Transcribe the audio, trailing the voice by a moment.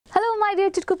my dear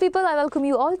Chitku people, I welcome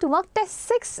you all to mock test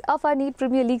 6 of our NEET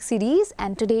Premier League series,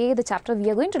 and today the chapter we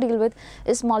are going to deal with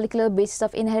is molecular basis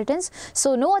of inheritance.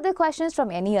 So no other questions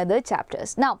from any other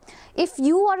chapters. Now, if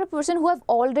you are a person who have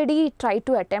already tried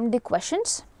to attempt the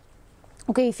questions,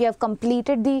 okay, if you have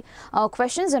completed the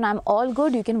questions and I'm all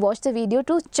good, you can watch the video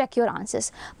to check your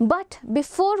answers. But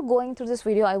before going through this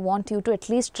video, I want you to at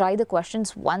least try the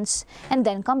questions once and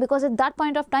then come, because at that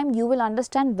point of time you will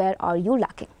understand where are you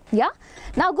lacking. Yeah.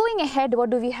 Now going ahead, what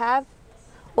do we have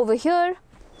over here?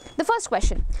 The first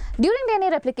question. During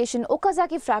DNA replication,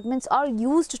 Okazaki fragments are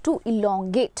used to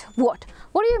elongate what?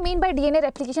 What do you mean by DNA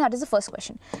replication? That is the first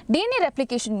question. DNA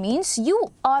replication means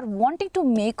you are wanting to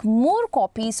make more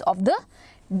copies of the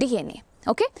DNA.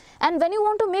 Okay, and when you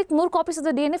want to make more copies of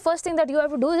the DNA, first thing that you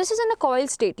have to do, this is in a coiled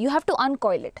state, you have to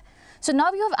uncoil it. So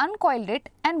now you have uncoiled it,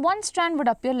 and one strand would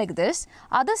appear like this,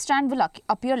 other strand will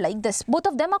appear like this. Both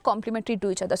of them are complementary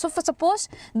to each other. So for suppose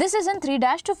this is in 3'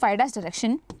 to 5'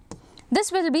 direction,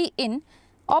 this will be in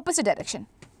opposite direction.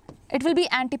 It will be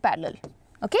anti-parallel.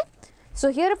 Okay.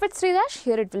 So here if it's 3',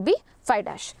 here it will be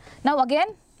 5'. Now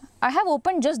again, I have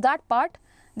opened just that part.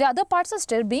 The other parts are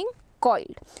still being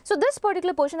coiled. So this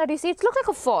particular portion that you see, it looks like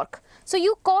a fork. So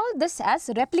you call this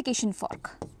as replication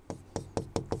fork.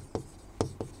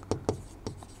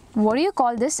 What do you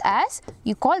call this as?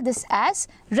 You call this as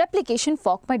replication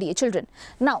fork, my dear children.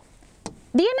 Now,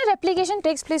 DNA replication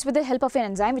takes place with the help of an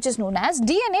enzyme which is known as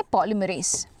DNA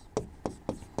polymerase.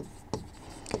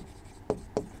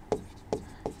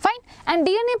 Fine. And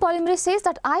DNA polymerase says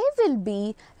that I will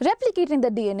be replicating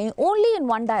the DNA only in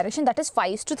one direction, that is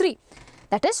 5:3.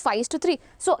 That is 5:3.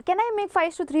 So, can I make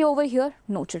 5:3 over here?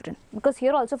 No, children, because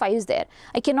here also 5 is there.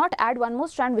 I cannot add one more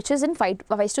strand which is in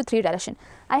 5:3 direction.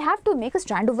 I have to make a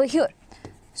strand over here.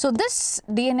 So, this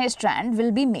DNA strand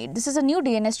will be made. This is a new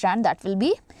DNA strand that will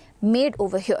be made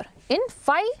over here in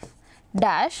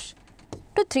 5'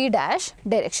 to 3'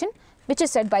 direction, which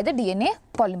is said by the DNA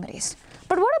polymerase.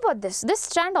 But what about this? This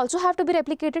strand also have to be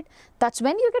replicated. That's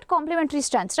when you get complementary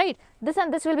strands, right? This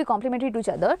and this will be complementary to each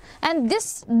other, and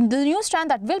the new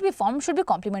strand that will be formed should be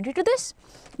complementary to this.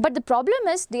 But the problem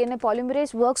is DNA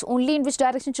polymerase works only in which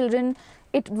direction, children?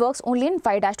 It works only in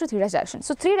 5' to 3' direction.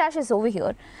 So 3' is over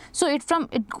here. So it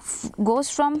goes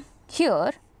from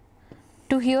here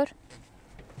to here.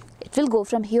 It will go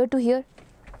from here to here.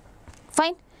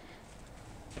 Fine.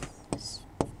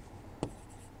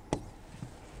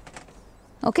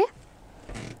 Okay.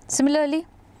 Similarly,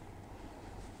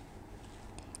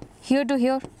 here to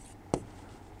here.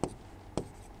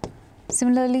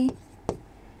 Similarly,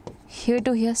 here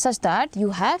to here, such that you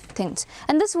have things.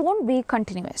 And this won't be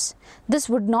continuous. This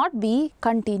would not be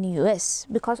continuous,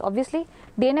 because obviously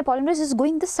DNA polymerase is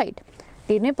going this side.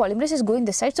 DNA polymerase is going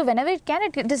this side. So whenever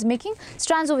it is making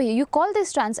strands over here. You call these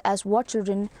strands as what,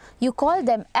 children? You call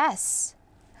them as,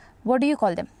 what do you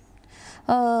call them?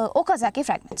 Okazaki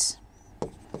fragments.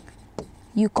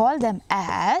 You call them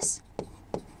as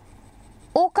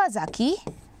Okazaki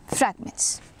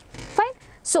fragments. Fine.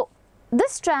 So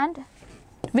this strand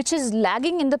which is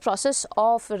lagging in the process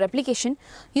of replication,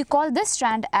 you call this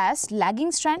strand as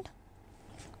lagging strand.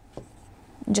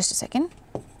 Just a second.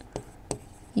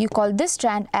 You call this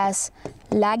strand as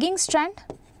lagging strand,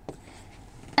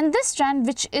 and this strand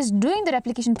which is doing the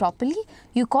replication properly,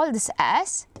 you call this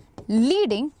as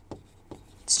leading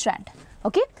strand.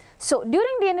 Okay. So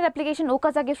during DNA replication,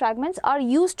 Okazaki fragments are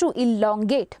used to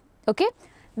elongate, okay,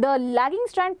 the lagging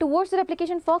strand towards the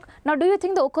replication fork. Now, do you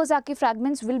think the Okazaki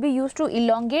fragments will be used to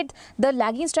elongate the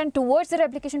lagging strand towards the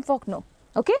replication fork? No.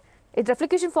 Okay. Its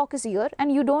replication fork is here,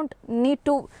 and you don't need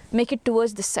to make it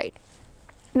towards this side.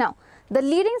 Now, the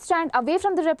leading strand away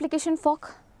from the replication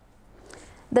fork,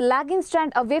 the lagging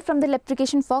strand away from the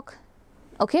replication fork,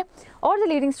 okay, or the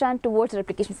leading strand towards the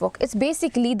replication fork. It's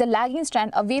basically the lagging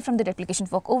strand away from the replication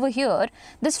fork. Over here,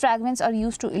 these fragments are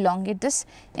used to elongate this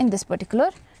in this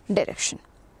particular direction.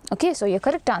 Okay, so your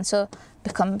correct answer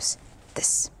becomes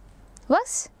this.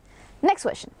 Works? Next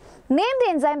question. Name the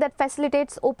enzyme that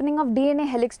facilitates opening of DNA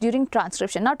helix during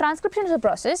transcription. Now, transcription is a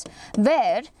process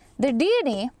where the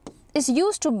DNA is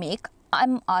used to make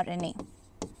mRNA.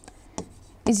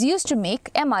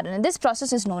 This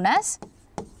process is known as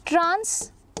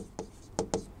transcription,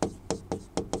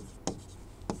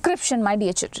 my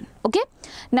dear children. Okay.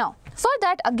 Now, for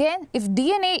that, again, if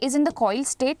DNA is in the coiled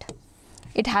state,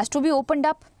 it has to be opened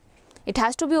up. It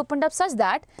has to be opened up such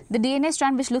that the DNA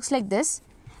strand which looks like this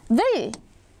will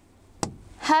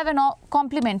have a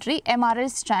complementary mRNA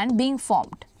strand being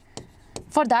formed.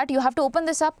 For that, you have to open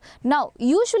this up. Now,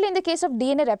 usually in the case of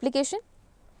DNA replication,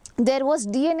 there was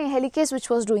DNA helicase which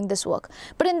was doing this work.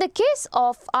 But in the case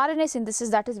of RNA synthesis,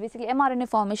 that is basically mRNA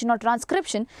formation or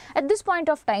transcription, at this point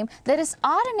of time there is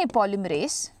RNA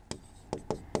polymerase.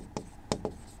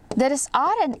 There is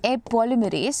RNA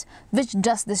polymerase which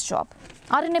does this job.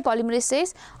 RNA polymerase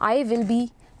says, I will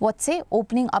be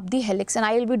opening up the helix and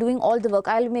I will be doing all the work.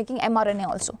 I will be making mRNA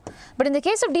also. But in the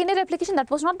case of DNA replication, that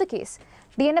was not the case.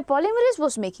 DNA polymerase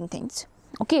was making things.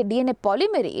 Okay, DNA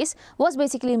polymerase was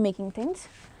basically making things.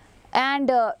 And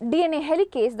DNA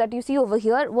helicase that you see over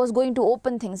here was going to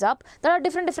open things up. There are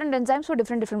different enzymes for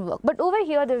different work. But over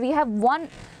here we have one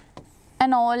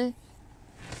and all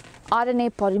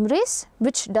RNA polymerase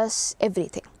which does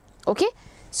everything. Okay,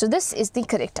 so this is the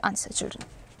correct answer, children.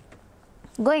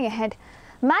 Going ahead,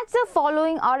 match the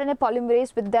following RNA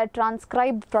polymerase with their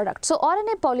transcribed product. So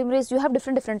RNA polymerase, you have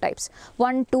different types,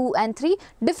 1, 2 and 3,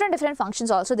 different functions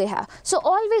also they have. So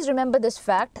always remember this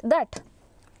fact that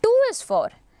 2 is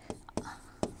for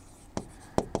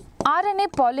RNA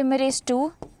polymerase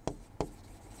 2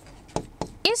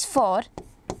 is for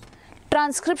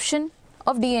transcription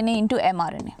of DNA into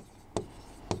mRNA.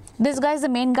 This guy is the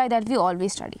main guy that we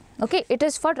always study. Okay, it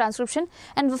is for transcription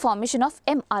and the formation of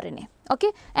mRNA.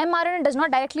 Okay, mRNA does not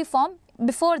directly form.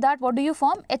 Before that, what do you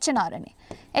form? hnRNA.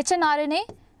 hnRNA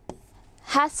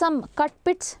has some cut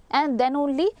bits and then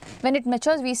only when it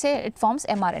matures we say it forms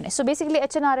mRNA. So basically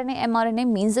hnRNA, mRNA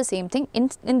means the same thing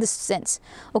in this sense.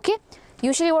 Okay,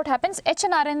 usually what happens,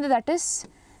 hnRNA, that is,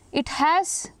 it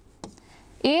has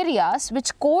areas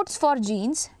which codes for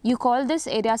genes, you call this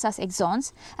areas as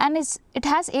exons, and it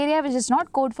has area which does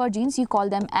not code for genes, you call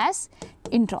them as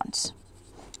introns.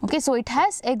 Okay, so it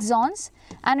has exons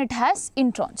and it has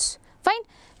introns. Fine,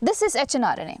 this is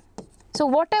hnRNA. So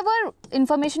whatever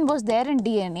information was there in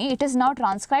DNA, it is now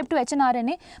transcribed to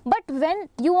hnRNA, but when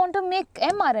you want to make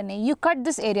mRNA, you cut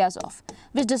these areas off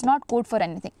which does not code for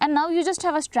anything, and now you just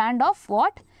have a strand of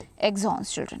what?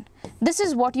 Exons, children. This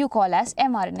is what you call as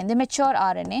mRNA, the mature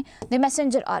RNA, the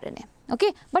messenger RNA.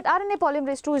 Okay, but RNA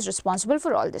polymerase 2 is responsible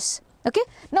for all this. Okay,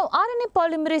 now RNA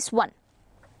polymerase 1.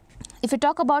 If you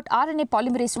talk about RNA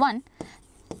polymerase 1,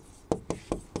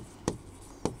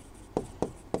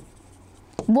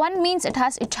 1 means it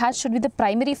should be the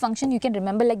primary function, you can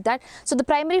remember like that. So the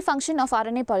primary function of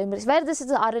RNA polymerase, where this is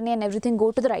the RNA and everything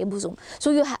go to the ribosome.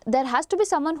 So there has to be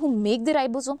someone who make the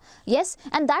ribosome. Yes,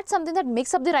 and that's something that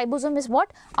makes up the ribosome is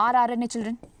what? rRNA,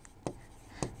 children.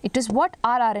 It is what?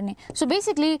 rRNA. So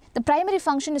basically the primary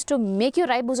function is to make your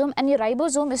ribosome, and your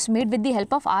ribosome is made with the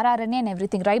help of rRNA and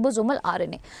everything, ribosomal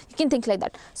RNA. You can think like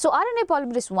that. So RNA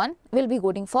polymerase 1 will be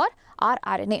coding for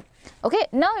rRNA. Okay,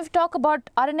 now if you talk about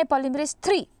RNA polymerase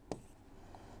 3,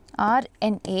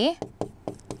 RNA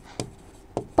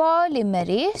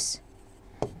polymerase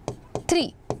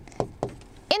 3.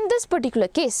 In this particular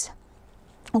case,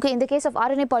 okay, in the case of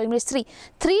RNA polymerase 3,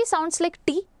 3 sounds like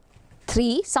T,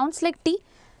 3 sounds like T.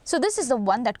 So this is the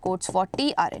one that codes for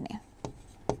tRNA.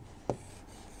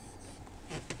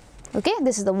 Okay,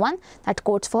 this is the one that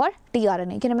codes for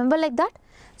tRNA. You can remember like that.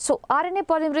 So RNA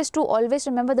polymerase 2, always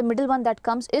remember the middle one that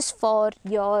comes is for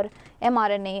your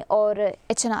mRNA or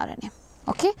hnRNA.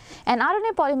 Okay, and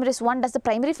RNA polymerase 1 does the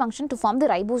primary function to form the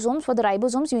ribosomes. For the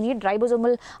ribosomes, you need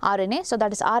ribosomal RNA. So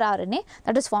that is rRNA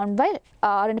that is formed by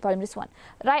RNA polymerase 1.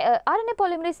 RNA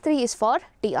polymerase 3 is for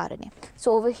tRNA.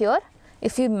 So over here,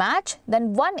 if you match,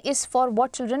 then 1 is for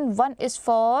what, children? 1 is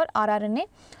for rRNA,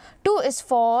 2 is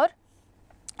for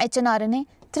hnRNA,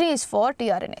 3 is for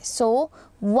tRNA. So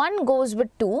 1 goes with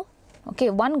 2,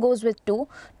 okay, 1 goes with 2,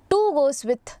 2 goes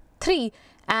with 3,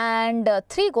 and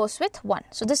 3 goes with 1.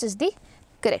 So this is the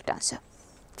correct answer.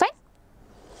 Fine.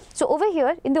 So over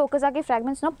here in the Okazaki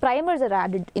fragments, now primers are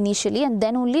added initially, and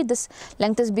then only this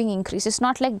length is being increased. It's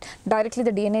not like directly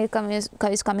the DNA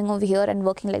is coming over here and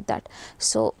working like that.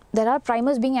 So there are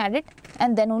primers being added,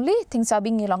 and then only things are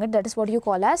being elongated. That is what you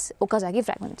call as Okazaki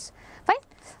fragments. Fine.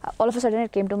 All of a sudden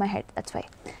it came to my head, that's why.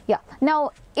 Yeah.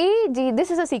 Now AG,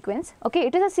 this is a sequence. Okay,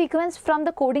 it is a sequence from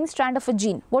the coding strand of a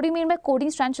gene. What do you mean by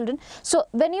coding strand, children? So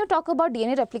when you talk about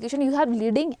DNA replication, you have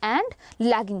leading and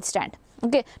lagging strand.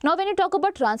 Okay, now when you talk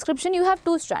about transcription, you have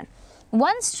 2 strands.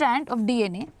 One strand of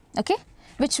DNA, okay,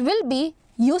 which will be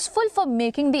useful for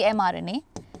making the mRNA,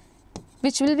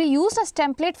 which will be used as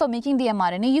template for making the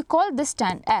mRNA. You call this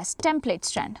strand as template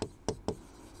strand.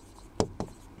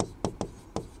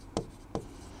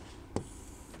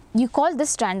 You call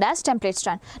this strand as template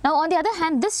strand. Now on the other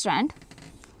hand, this strand,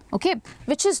 okay,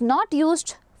 which is not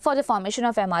used for the formation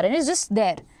of mRNA, is just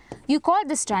there. You call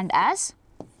this strand as,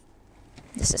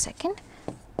 just a second,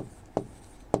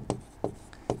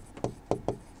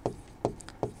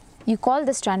 You call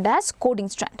this strand as coding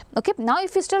strand. Okay, now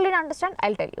if you still didn't understand,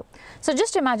 I'll tell you. So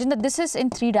just imagine that this is in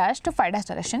 3' to 5'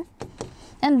 direction,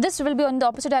 and this will be on the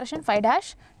opposite direction,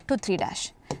 5' to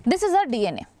 3'. This is our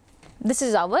DNA. This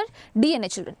is our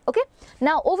DNA, children. Okay,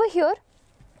 now over here,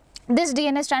 this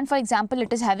DNA strand, for example,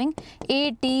 it is having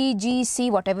A, T, G, C,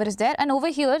 whatever is there, and over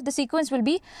here the sequence will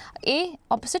be A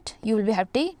opposite, you will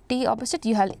have T, T opposite,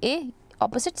 you have A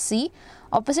opposite, C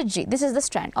opposite, G. This is the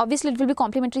strand. Obviously, it will be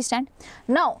complementary strand.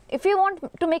 Now, if you want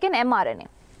to make an mRNA,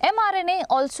 mRNA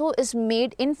also is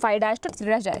made in 5' to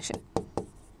 3' direction.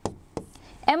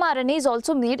 mRNA is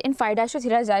also made in 5' to 3'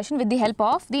 direction with the help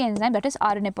of the enzyme that is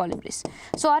RNA polymerase.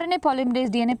 So, RNA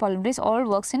polymerase, DNA polymerase all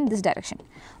works in this direction.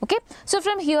 Okay. So,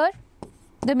 from here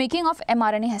the making of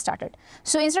mRNA has started.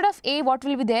 So, instead of A, what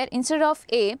will be there? Instead of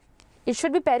A, it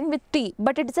should be pairing with T,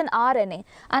 but it is an RNA.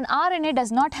 An RNA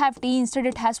does not have T, instead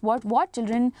it has what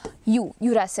children? U,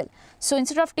 uracil. So,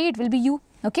 instead of T, it will be U.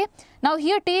 Okay. Now,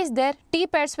 here T is there, T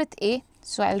pairs with A,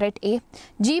 so I will write A,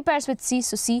 G pairs with C,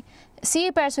 so C,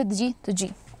 C pairs with G, so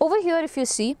G. Over here, if you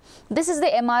see, this is the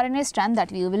mRNA strand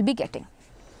that we will be getting.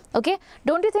 Okay.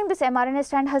 Don't you think this mRNA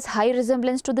strand has high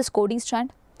resemblance to this coding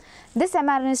strand? This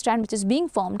mRNA strand which is being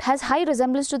formed has high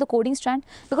resemblance to the coding strand,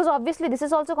 because obviously this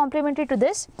is also complementary to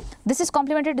this, this is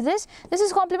complementary to this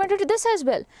is complementary to this as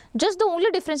well. Just the only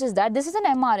difference is that this is an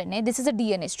mRNA, this is a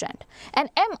DNA strand. And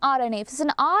mRNA, if it is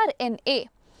an RNA,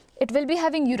 it will be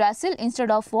having uracil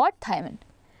instead of what? Thymine.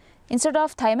 Instead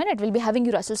of thymine, it will be having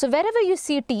uracil. So, wherever you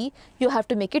see T, you have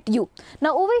to make it U.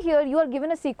 Now, over here, you are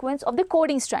given a sequence of the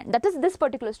coding strand, that is this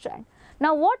particular strand.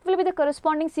 Now, what will be the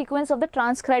corresponding sequence of the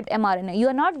transcribed mRNA? You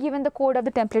are not given the code of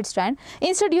the template strand.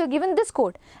 Instead, you are given this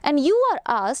code. And you are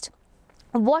asked,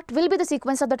 what will be the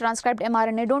sequence of the transcribed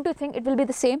mRNA? Don't you think it will be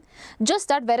the same? Just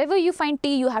that wherever you find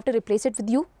T, you have to replace it with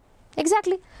U.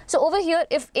 Exactly. So, over here,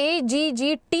 if A, G,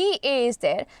 G, T, A is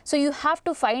there, so you have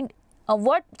to find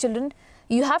what, children?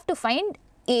 You have to find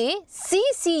A, C,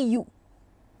 C, U.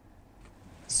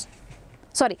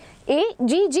 Sorry, A,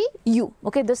 G, G, U.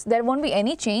 Okay, there won't be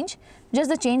any change. Just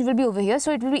the change will be over here.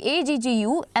 So, it will be A, G, G,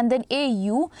 U, and then A,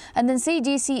 U, and then C,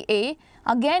 G, C, A,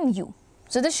 again U.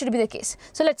 So, this should be the case.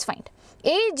 So, let's find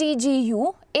A, G, G,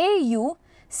 U, A, U,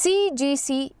 C, G,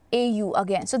 C, A, U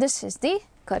again. So, this is the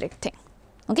correct thing.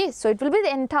 Okay, so it will be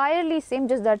the entirely same,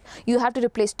 just that you have to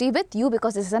replace T with U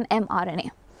because this is an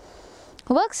mRNA.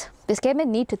 Works? This came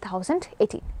in NEET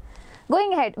 2018.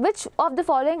 Going ahead, which of the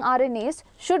following RNAs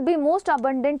should be most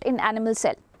abundant in animal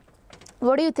cell?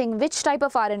 What do you think? Which type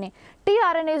of RNA?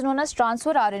 tRNA is known as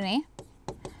transfer RNA,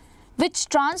 which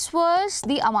transfers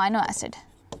the amino acid.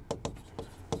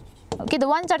 Okay, the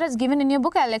ones that is given in your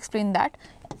book, I will explain that.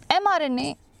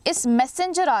 mRNA is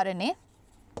messenger RNA.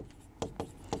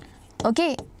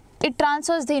 Okay, it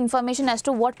transfers the information as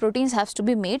to what proteins has to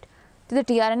be made to the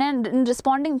tRNA, and in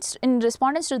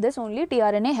respondence to this only,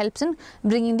 tRNA helps in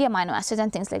bringing the amino acids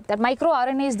and things like that.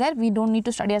 MicroRNA is there, we don't need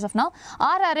to study as of now.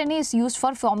 rRNA is used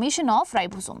for formation of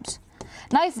ribosomes.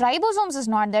 Now, if ribosomes is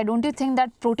not there, don't you think that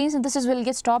protein synthesis will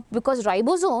get stopped? Because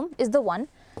ribosome is the one,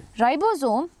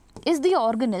 ribosome is the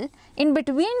organelle in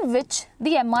between which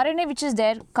the mRNA which is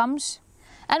there comes,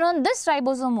 and on this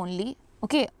ribosome only,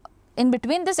 okay, in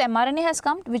between this mRNA has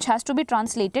come, which has to be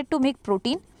translated to make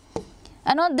protein,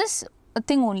 and on this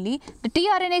thing only, the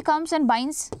tRNA comes and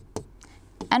binds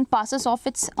and passes off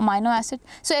its amino acid.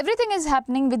 So, everything is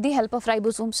happening with the help of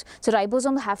ribosomes. So,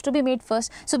 ribosomes have to be made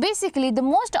first. So, basically the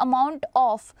most amount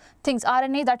of things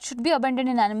RNA that should be abundant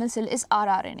in animal cell is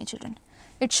rRNA, children.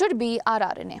 It should be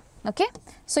rRNA. Okay.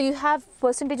 So, you have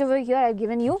percentage over here I have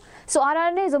given you. So,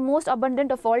 rRNA is the most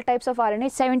abundant of all types of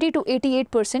RNA, 70 to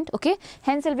 88%. Okay.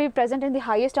 Hence, it will be present in the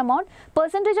highest amount.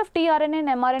 Percentage of tRNA and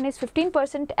mRNA is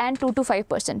 15% and 2 to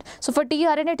 5%. So, for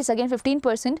tRNA it is again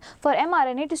 15%. For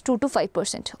mRNA it is 2 to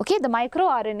 5%. Okay. The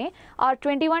microRNA are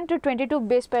 21 to 22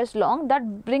 base pairs long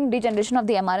that bring degeneration of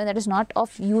the mRNA, that is not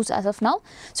of use as of now.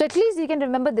 So, at least you can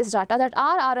remember this data, that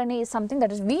rRNA is something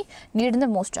that is we need in the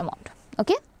most amount.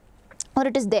 Okay. Or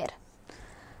it is there.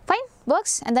 Fine,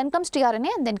 works, and then comes tRNA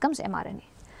and then comes mRNA.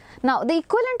 Now, the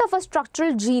equivalent of a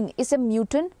structural gene is a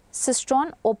mutant,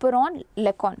 cistron, operon,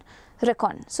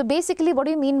 recon. So, basically what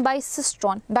do you mean by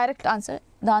cistron? Direct answer,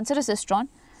 the answer is cistron.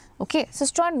 Okay,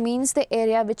 cistron means the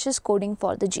area which is coding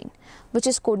for the gene, which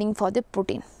is coding for the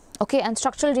protein. Okay, and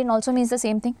structural gene also means the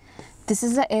same thing. This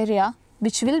is the area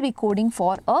which will be coding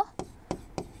for a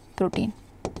protein.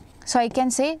 So, I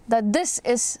can say that this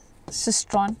is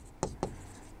cistron,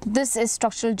 this is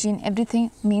structural gene, everything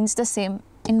means the same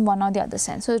in one or the other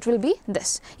sense. So, it will be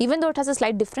this, even though it has a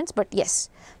slight difference, but yes,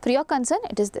 for your concern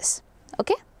it is this.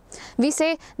 Okay. We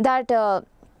say that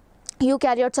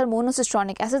eukaryotes are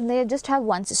monocistronic, as in they just have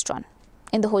one cistron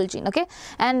in the whole gene, okay?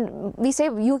 And we say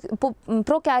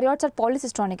prokaryotes are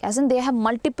polycistronic, as in they have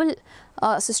multiple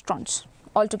cistrons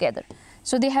altogether.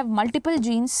 So they have multiple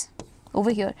genes over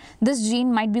here. This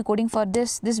gene might be coding for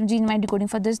this gene might be coding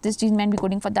for this gene might be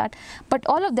coding for that, but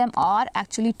all of them are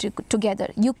actually together.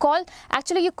 You call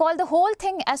the whole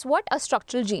thing as what? A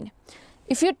structural gene.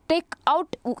 If you take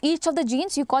out each of the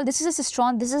genes, you call this is a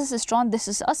cistron, this is a cistron, this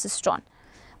is a cistron.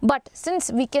 But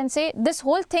since we can say this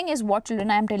whole thing is what,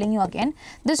 children, I am telling you again,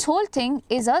 this whole thing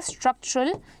is a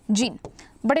structural gene.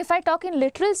 But if I talk in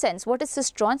literal sense, what is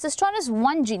cistron? Cistron is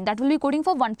one gene that will be coding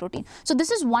for one protein. So this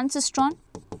is one cistron,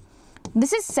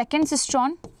 this is second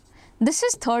cistron, this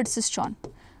is third cistron.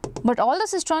 But all the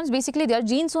cistrons basically they are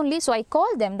genes only, so I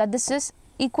call them that this is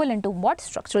equivalent to what?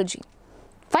 Structural gene.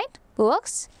 Fine?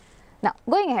 Works? Now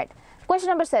going ahead. Question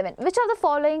number 7. Which of the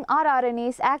following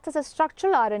rRNAs acts as a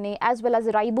structural RNA as well as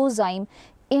a ribozyme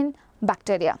in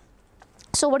bacteria?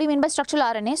 So what do you mean by structural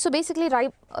RNA? So basically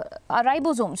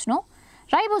ribosomes, no?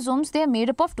 Ribosomes, they are made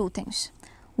up of two things.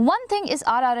 One thing is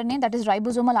rRNA, that is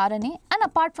ribosomal RNA, and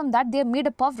apart from that they are made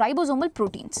up of ribosomal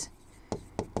proteins.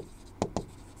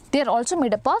 They are also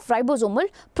made up of ribosomal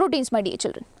proteins, my dear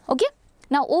children, okay?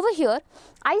 Now over here,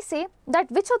 I say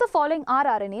that which of the following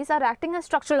rRNAs are acting as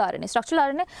structural RNA? Structural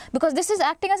RNA, because this is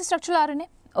acting as a structural RNA,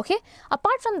 okay?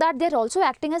 Apart from that, they are also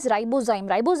acting as ribozyme.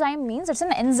 Ribozyme means it's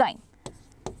an enzyme.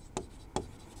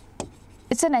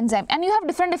 It's an enzyme, and you have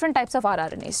different types of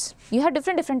rRNAs. You have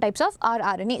different types of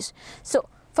rRNAs. So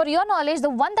for your knowledge, the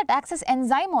one that acts as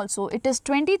enzyme also, it is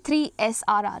 23S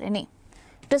rRNA.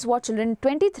 It is what, children?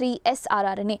 23S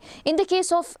rRNA. In the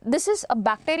case of, this is a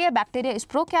bacteria, bacteria is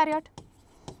prokaryote.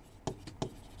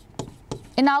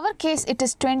 In our case, it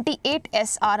is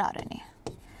 28S rRNA.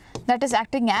 That is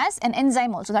acting as an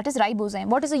enzyme also, that is ribozyme.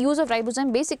 What is the use of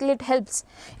ribozyme? Basically, it helps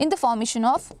in the formation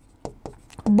of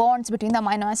bonds between the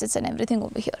amino acids and everything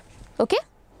over here, okay?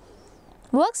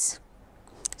 Works?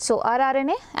 So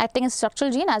rRNA acting as structural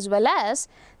gene, as well as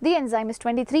the enzyme is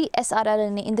 23S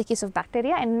rRNA in the case of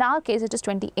bacteria, and in our case it is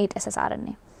 28S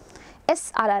rRNA.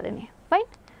 sRNA, right?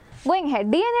 Going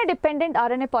ahead, DNA dependent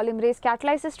RNA polymerase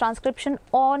catalyzes transcription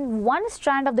on one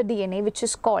strand of the DNA, which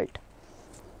is called,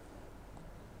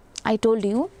 I told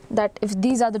you that if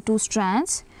these are the two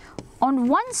strands, on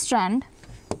one strand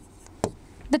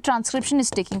the transcription is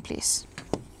taking place.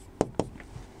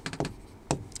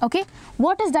 Okay,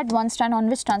 what is that one strand on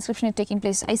which transcription is taking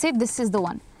place? I say this is the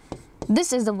one.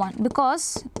 This is the one,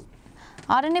 because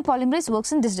RNA polymerase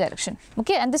works in this direction.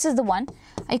 Okay, and this is the one.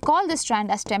 I call this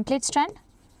strand as template strand,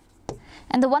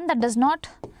 and the one that does not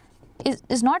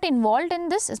is not involved in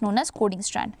this is known as coding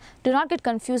strand. Do not get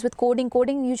confused with coding.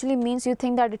 Coding usually means you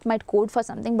think that it might code for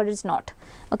something, but it's not.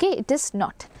 Okay, it is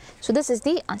not. So this is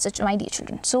the answer, to my dear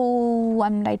children. So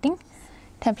I'm writing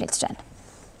template strand.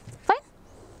 Fine.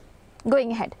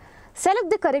 Going ahead.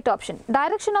 Select the correct option.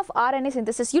 Direction of RNA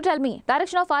synthesis. You tell me.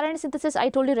 Direction of RNA synthesis, I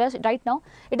told you right now.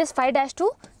 It is 5'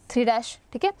 to 3'.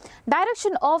 Okay.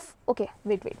 Direction of, okay,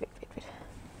 wait.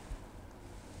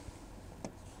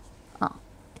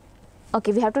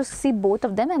 Okay, we have to see both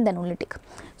of them and then only tick.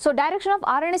 So direction of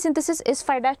RNA synthesis is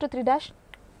 5' to 3'.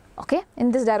 Okay,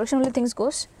 in this direction only things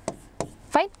goes.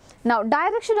 Fine. Now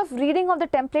direction of reading of the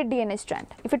template DNA strand.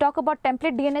 If you talk about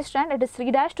template DNA strand, it is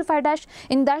 3' to 5'.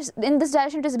 In this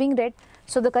direction it is being read.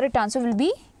 So the correct answer will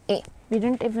be A. We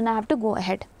didn't even have to go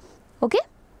ahead. Okay,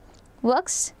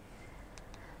 works.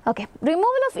 Okay,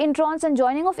 removal of introns and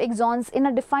joining of exons in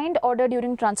a defined order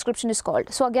during transcription is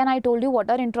called. So again I told you what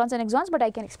are introns and exons, but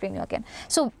I can explain you again.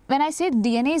 So when I say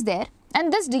DNA is there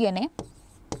and this DNA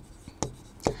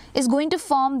is going to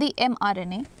form the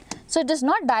mRNA, so it is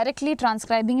not directly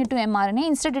transcribing it to mRNA,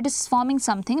 instead it is forming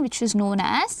something which is known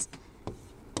as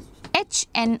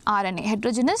hnRNA,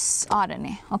 heterogeneous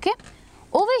RNA. Okay,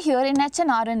 over here in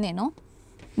hnRNA, no,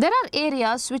 there are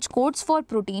areas which codes for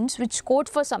proteins, which code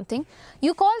for something.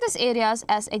 You call these areas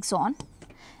as exon,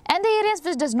 and the areas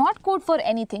which does not code for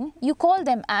anything, you call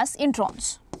them as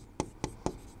introns.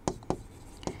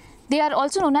 They are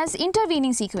also known as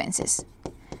intervening sequences,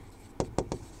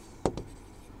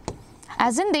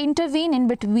 as in they intervene in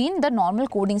between the normal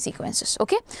coding sequences.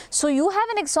 Okay, so you have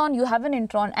an exon, you have an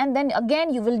intron, and then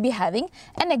again you will be having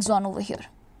an exon over here.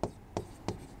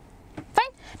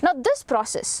 Fine. Now this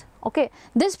process, okay,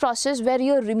 this process where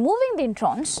you are removing the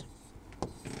introns,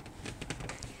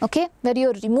 okay, where you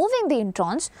are removing the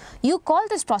introns, you call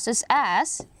this process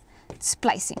as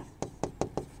splicing.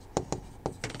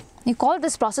 You call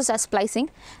this process as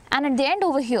splicing, and at the end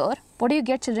over here, what do you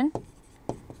get, children?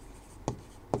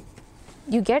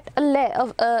 you get a layer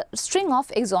of a string of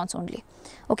exons only.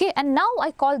 Okay, and now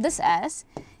I call this as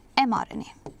mRNA.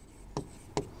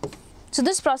 So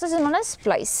this process is known as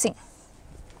splicing.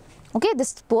 Okay,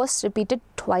 this was repeated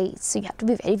twice, so you have to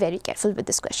be very, very careful with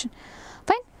this question.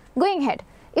 Fine, going ahead.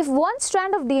 If one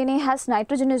strand of DNA has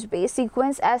nitrogenous base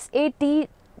sequence as ATGCTG,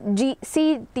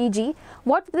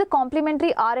 what is the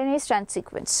complementary RNA strand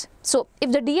sequence? So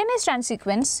if the DNA strand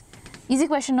sequence, easy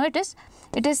question, no, it is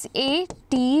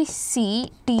ATCTG.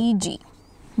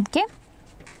 Okay,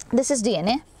 this is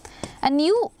DNA, and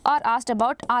you are asked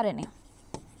about RNA.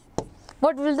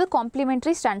 What will the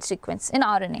complementary strand sequence in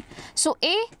RNA? So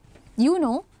A, you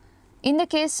know, in the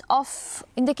case of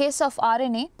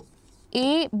RNA,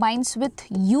 A binds with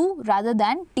U rather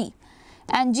than T,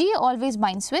 and G always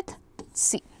binds with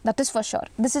C. That is for sure.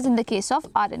 This is in the case of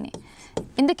RNA.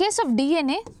 In the case of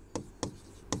DNA,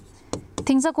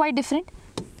 things are quite different.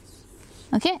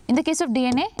 Okay, in the case of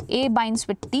DNA, A binds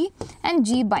with T and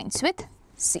G binds with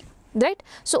C. Right?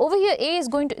 So over here, A is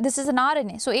going to, this is an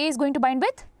RNA, so A is going to bind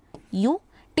with U,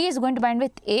 T is going to bind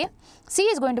with A, C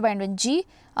is going to bind with G,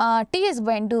 T is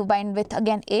going to bind with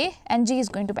again A, and G is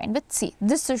going to bind with C.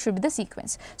 This should be the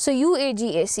sequence. So U, A,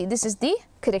 G, A, C. This is the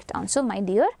correct answer, my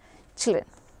dear children.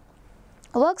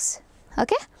 Works?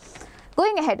 Okay.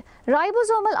 Going ahead,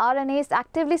 ribosomal RNA is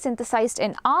actively synthesized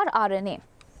in rRNA.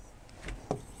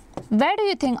 Where do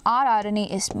you think rRNA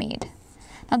is made?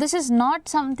 Now this is not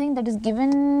something that is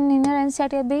given in your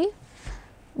NCERT, I believe.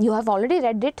 You have already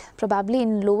read it, probably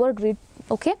in lower grade.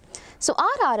 Okay, so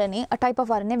rRNA, a type of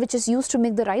RNA which is used to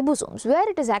make the ribosomes, where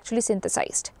it is actually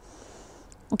synthesized.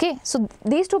 Okay, so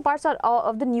these two parts are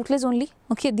of the nucleus only.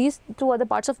 Okay, these two are the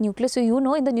parts of nucleus. So you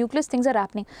know in the nucleus things are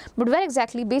happening, but where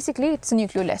exactly? Basically, it's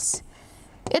nucleolus.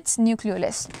 It's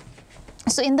nucleolus.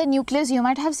 So in the nucleus, you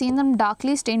might have seen some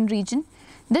darkly stained region.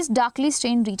 This darkly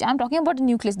stained region, I am talking about the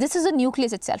nucleus. This is the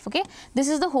nucleus itself, okay. This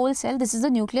is the whole cell, this is the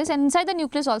nucleus, and inside the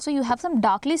nucleus also you have some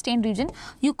darkly stained region.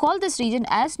 You call this region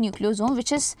as nucleosome,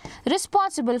 which is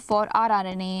responsible for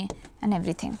rRNA and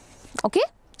everything, okay.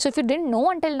 So if you didn't know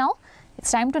until now,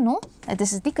 it's time to know that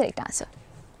this is the correct answer.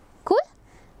 Cool?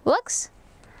 Works?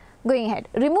 Going ahead,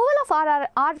 removal of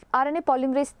RNA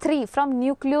polymerase 3 from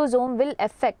nucleosome will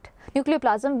affect,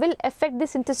 nucleoplasm will affect the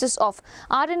synthesis of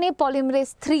RNA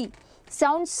polymerase 3.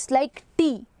 Sounds like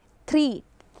T,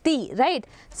 right?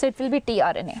 So it will be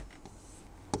tRNA.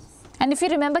 And if you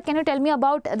remember, can you tell me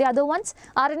about the other ones?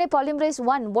 RNA polymerase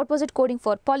 1, what was it coding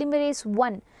for? Polymerase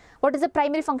 1. What is the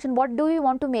primary function? What do you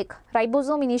want to make?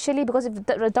 Ribosome initially, because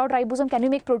without ribosome, can you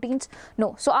make proteins?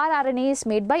 No. So rRNA is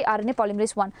made by RNA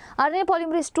polymerase 1. RNA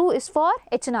polymerase 2 is for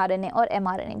hnRNA or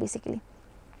mRNA basically.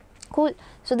 Cool.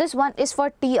 So this one is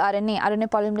for tRNA, RNA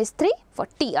polymerase 3 for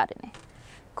tRNA.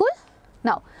 Cool.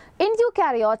 Now, in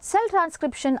eukaryotes, cell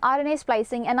transcription, RNA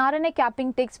splicing and RNA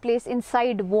capping takes place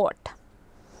inside what?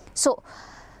 So,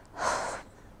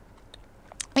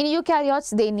 in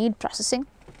eukaryotes, they need processing.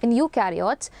 In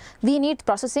eukaryotes, we need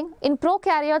processing. In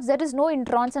prokaryotes, there is no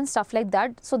introns and stuff like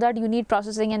that, so that you need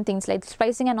processing and things like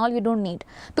splicing and all you don't need,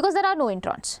 because there are no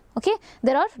introns, okay?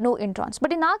 There are no introns.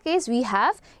 But in our case, we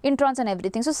have introns and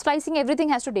everything. So, splicing, everything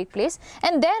has to take place.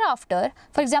 And thereafter,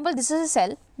 for example, this is a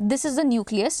cell, this is the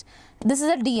nucleus, this is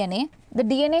a DNA. The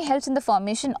DNA helps in the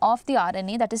formation of the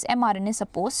RNA, that is mRNA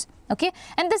suppose, okay?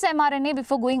 And this mRNA,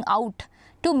 before going out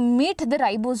to meet the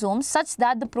ribosome such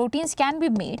that the proteins can be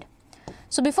made.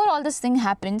 So before all this thing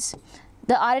happens,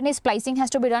 the RNA splicing has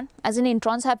to be done, as in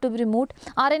introns have to be removed.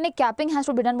 RNA capping has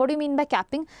to be done. What do you mean by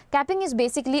capping? Capping is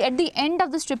basically at the end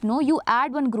of the strip, no, you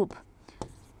add one group,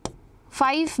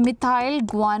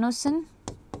 5-methyl-guanosine,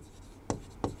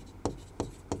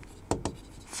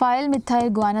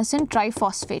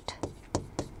 triphosphate.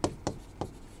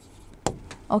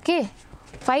 Okay,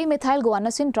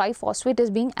 5-methyl-guanosine triphosphate is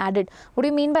being added. What do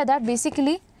you mean by that?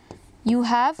 Basically, you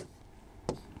have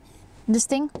this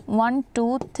thing 1,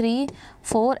 2, 3,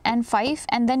 4 and 5,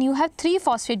 and then you have 3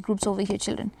 phosphate groups over here,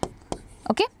 children.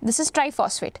 Okay, this is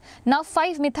triphosphate. Now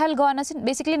 5-methyl-guanosine,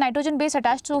 basically nitrogen base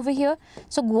attached to over here.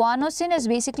 So guanosine is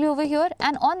basically over here,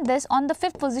 and on this, on the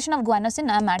 5th position of guanosine,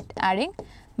 I am adding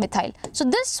methyl. So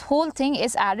this whole thing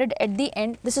is added at the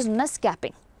end. This is known as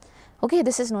capping. Okay,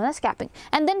 this is known as capping.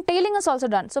 And then tailing is also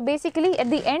done. So basically at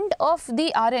the end of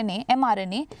the RNA,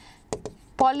 mRNA,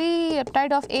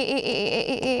 polypeptide of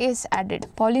AAA is added,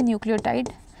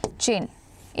 polynucleotide chain,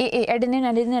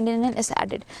 adenine is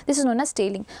added. This is known as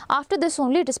tailing. After this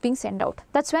only it is being sent out.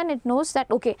 That's when it knows that,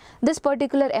 okay, this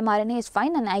particular mRNA is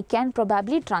fine and I can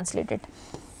probably translate it.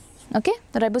 Okay,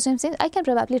 the ribosome says I can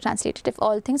probably translate it if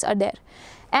all things are there.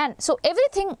 And so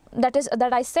everything that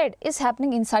I said is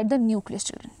happening inside the nucleus,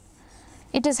 children.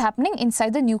 it is happening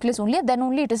inside the nucleus only, then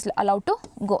only it is allowed to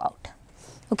go out.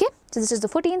 Okay, so this is the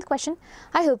 14th question.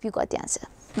 I hope you got the answer.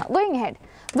 Now going ahead,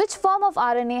 which form of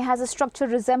RNA has a structure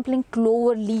resembling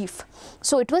clover leaf?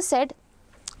 So it was said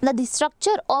that the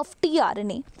structure of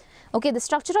tRNA, okay, the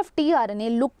structure of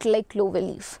tRNA looked like clover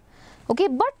leaf. Okay,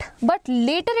 but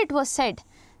later it was said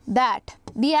that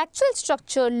the actual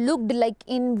structure looked like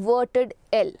inverted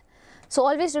L. So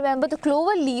always remember the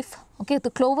clover leaf, okay,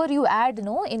 the clover you add,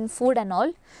 in food and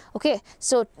all, okay.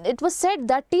 So it was said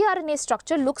that tRNA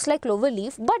structure looks like clover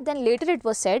leaf, but then later it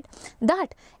was said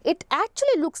that it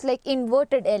actually looks like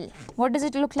inverted L. What does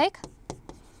it look like?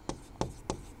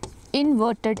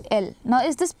 Inverted L. Now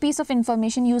is this piece of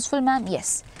information useful, ma'am?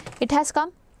 Yes, it has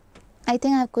come. I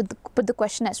think I could put the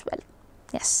question as well.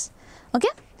 Yes, okay.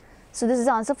 So this is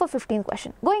the answer for 15th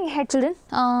question. Going ahead, children,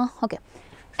 okay.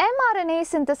 mRNA is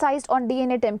synthesized on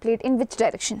DNA template in which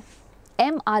direction?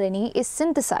 mRNA is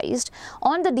synthesized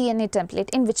on the DNA template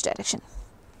in which direction?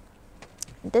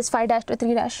 It is 5' to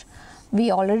 3'.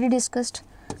 We already discussed,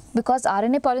 because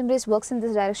RNA polymerase works in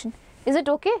this direction. Is it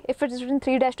okay if it is written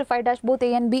 3' to 5', both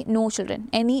A and B? No, children,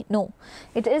 no.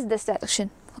 It is this direction,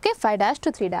 okay, 5'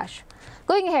 to 3'.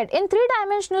 Going ahead, in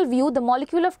three-dimensional view, the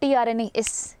molecule of tRNA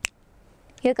is,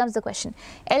 here comes the question,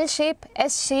 L-shaped,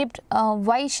 S-shaped,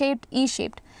 Y-shaped,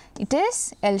 E-shaped. It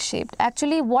is L-shaped.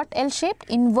 Actually, what L-shaped?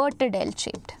 Inverted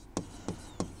L-shaped.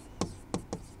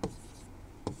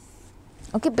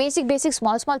 Okay, basic,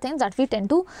 small things that we tend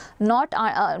to not,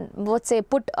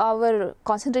 put our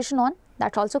concentration on.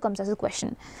 That also comes as a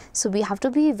question. So we have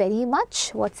to be very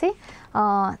much,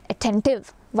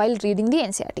 attentive while reading the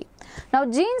NCERT. Now,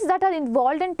 genes that are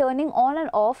involved in turning on and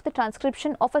off the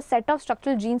transcription of a set of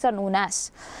structural genes are known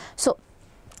as. So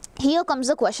here comes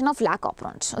the question of lac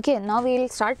operons. Okay, now we will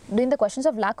start doing the questions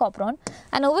of lac operon,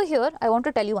 and over here I want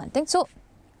to tell you one thing. So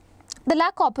the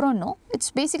lac operon, it's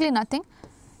basically nothing.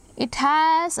 It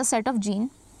has a set of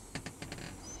gene.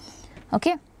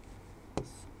 Okay.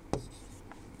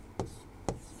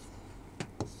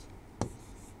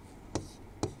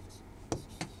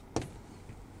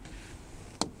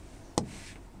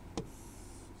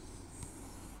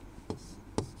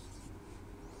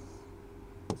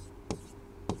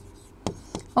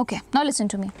 Okay, now listen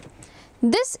to me.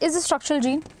 This is a structural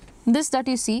gene. This that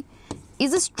you see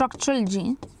is a structural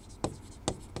gene.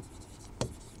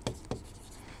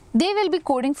 They will be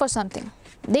coding for something.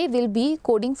 They will be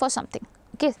coding for something.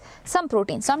 Okay, some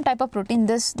protein, some type of protein.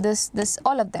 This,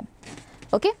 all of them.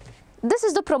 Okay, this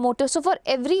is the promoter. So for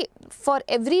every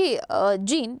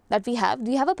gene that we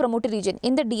have a promoter region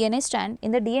in the DNA strand.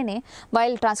 In the DNA,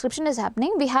 while transcription is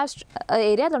happening, we have an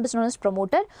area that is known as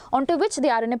promoter, onto which the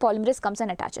RNA polymerase comes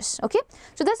and attaches. Okay,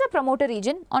 so there's a promoter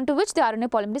region onto which the RNA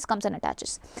polymerase comes and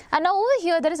attaches. And now over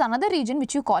here there is another region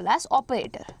which you call as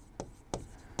operator.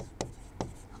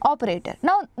 Operator.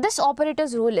 Now this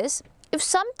operator's role is, if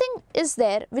something is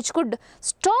there which could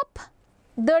stop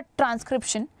the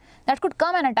transcription, that could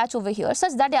come and attach over here,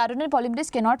 such that the RNA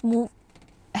polymerase cannot move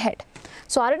ahead.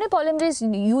 So RNA polymerase,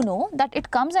 you know that it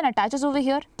comes and attaches over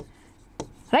here,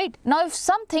 right? Now if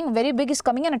something very big is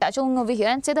coming and attaching over here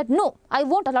and say that no, I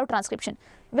won't allow transcription,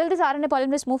 will this RNA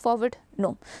polymerase move forward?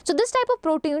 No. So this type of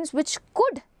proteins which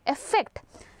could affect,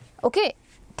 okay,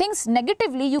 things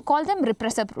negatively, you call them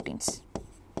repressor proteins.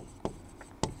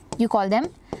 You call them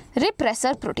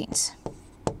repressor proteins.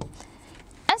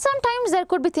 And sometimes there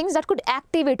could be things that could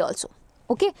activate also.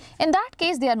 Okay, in that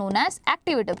case they are known as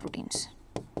activator proteins.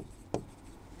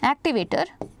 Activator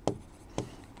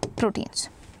proteins.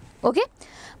 Okay,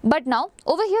 but now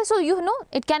over here, so you know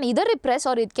it can either repress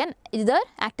or it can either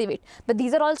activate, but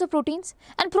these are also proteins,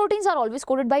 and proteins are always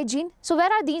coded by gene. So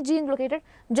where are these genes located?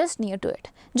 Just near to it.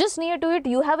 Just near to it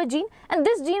you have a gene, and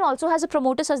this gene also has a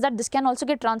promoter such that this can also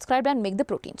get transcribed and make the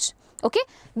proteins. Okay,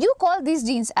 you call these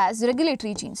genes as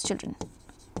regulatory genes, children.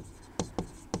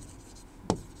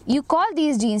 You call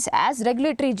these genes as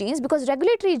regulatory genes because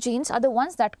regulatory genes are the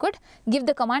ones that could give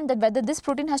the command that whether this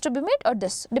protein has to be made or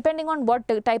this, depending on what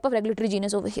type of regulatory gene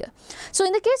is over here. So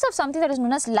in the case of something that is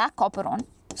known as lac operon,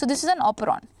 so this is an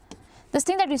operon. This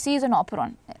thing that you see is an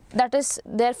operon that is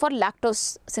there for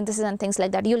lactose synthesis and things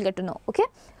like that. You will get to know. Okay.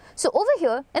 So over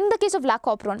here, in the case of lac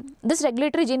operon, this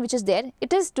regulatory gene which is there,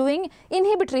 it is doing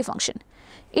inhibitory function.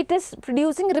 It is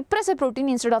producing repressor protein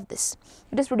instead of this.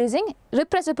 It is producing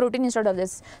repressor protein instead of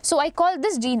this. So I call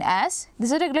this gene as,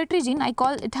 this is a regulatory gene, I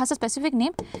call, it has a specific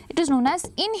name, it is known as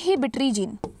inhibitory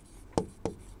gene.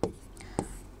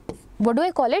 What do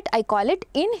I call it? I call it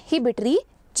inhibitory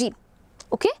gene.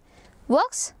 Okay,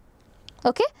 works?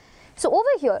 Okay, So over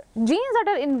here, genes that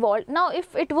are involved, now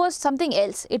if it was something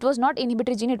else, it was not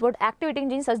inhibitory gene, it was activating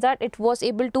gene such that it was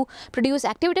able to produce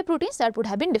activated proteins, that would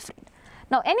have been different.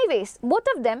 Now anyways, both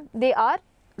of them, they are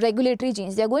regulatory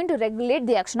genes. They are going to regulate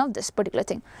the action of this particular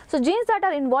thing. So genes that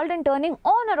are involved in turning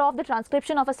on or off the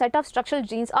transcription of a set of structural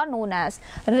genes are known as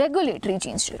regulatory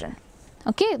genes, children.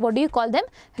 Okay, what do you call them?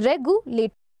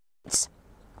 Regulatory genes.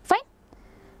 Fine?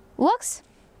 Works?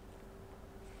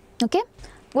 Okay,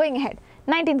 going ahead.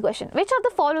 19th question. Which of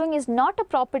the following is not a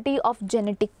property of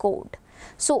genetic code?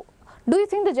 So, do you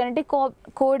think the genetic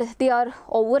code, they are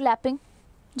overlapping?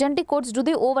 Genetic codes, do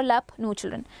they overlap? No,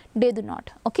 children, they do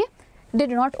not. Okay, they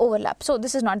do not overlap. So,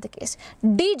 this is not the case.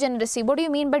 Degeneracy, what do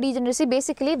you mean by degeneracy?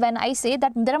 Basically, when I say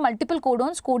that there are multiple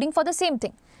codons coding for the same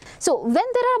thing. So, when there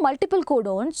are multiple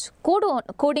codons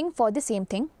coding for the same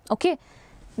thing, okay,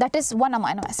 that is one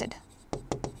amino acid.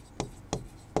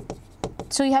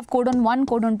 So, you have codon 1,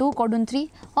 codon 2, codon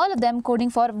 3, all of them coding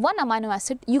for one amino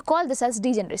acid. You call this as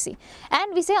degeneracy.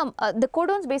 And we say the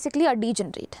codons basically are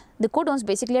degenerate. The codons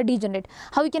basically are degenerate.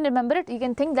 How you can remember it? You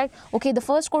can think that, okay, the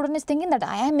first codon is thinking that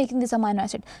I am making this amino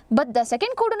acid. But the second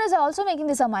codon is also making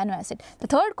this amino acid. The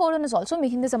third codon is also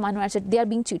making this amino acid. They are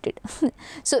being cheated.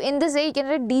 So, in this way, you can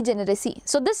write degeneracy.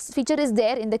 So, this feature is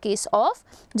there in the case of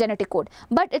genetic code.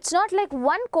 But it's not like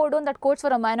one codon that codes for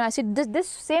amino acid. This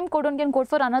same codon can code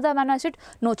for another amino acid.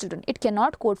 No, children, it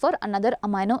cannot code for another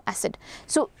amino acid.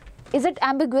 So, is it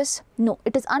ambiguous? No,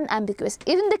 it is unambiguous.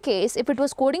 In the case, if it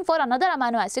was coding for another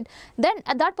amino acid, then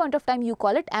at that point of time, you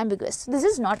call it ambiguous. This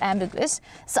is not ambiguous,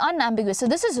 it's unambiguous. So,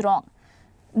 this is wrong.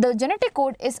 The genetic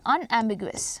code is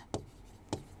unambiguous.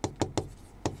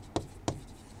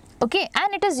 Okay,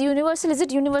 and it is universal. Is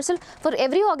it universal for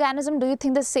every organism? Do you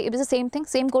think it is the same thing?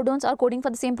 Same codons are coding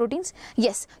for the same proteins?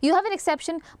 Yes. You have an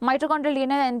exception, mitochondrial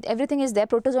DNA and everything is there,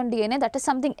 protozoan DNA, that is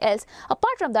something else.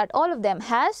 Apart from that, all of them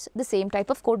has the same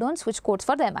type of codons which codes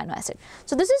for the amino acid.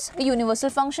 So, this is a universal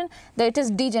function, that it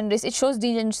is degeneracy. It shows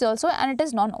degeneracy also, and it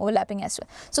is non-overlapping as well.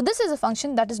 So, this is a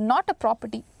function that is not a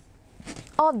property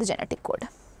of the genetic code.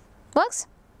 Works?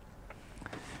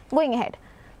 Going ahead.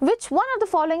 Which one of the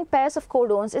following pairs of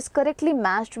codons is correctly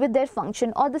matched with their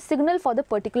function or the signal for the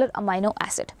particular amino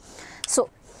acid?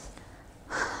 So,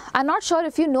 I'm not sure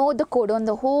if you know the codon,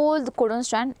 the codon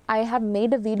strand. I have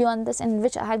made a video on this in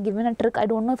which I had given a trick. I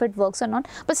don't know if it works or not,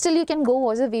 but still you can go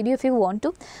watch the video if you want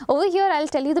to. Over here, I'll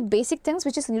tell you the basic things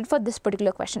which is needed for this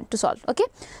particular question to solve. Okay.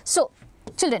 So,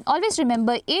 children, always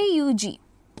remember AUG.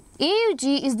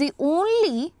 AUG is the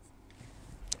only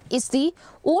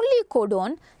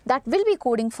codon that will be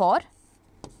coding for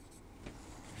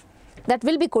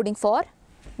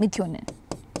methionine.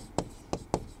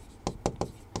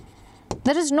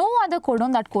 There is no other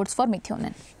codon that codes for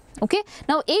methionine. Okay.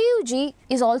 Now, AUG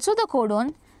is also the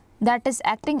codon that is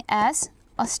acting as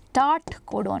a start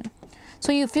codon.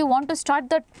 So, if you want to start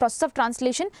the process of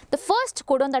translation, the first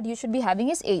codon that you should be having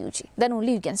is AUG. Then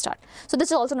only you can start. So, this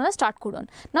is also known as start codon.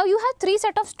 Now, you have 3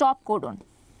 set of stop codon.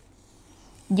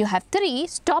 You have 3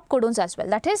 stop codons as well,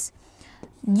 that is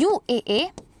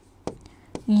UAA,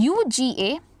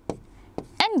 UGA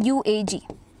and UAG.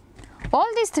 All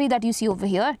these 3 that you see over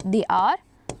here, they are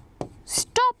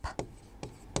stop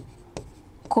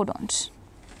codons.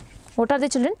 What are they,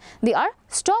 children? They are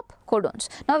stop codons.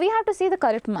 Now, we have to see the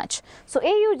correct match. So,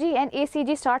 AUG and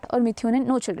ACG start or methionine?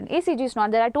 No, children, ACG is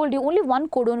not there. I told you only one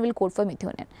codon will code for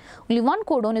methionine. Only one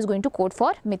codon is going to code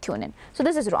for methionine. So,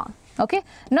 this is wrong. Okay.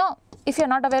 Now, if you are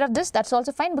not aware of this, that's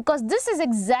also fine, because this is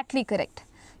exactly correct.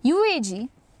 UAG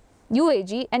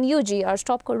and UG are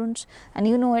stop codons, and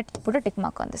you know it. Put a tick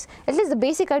mark on this. At least the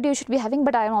basic idea you should be having,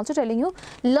 but I am also telling you,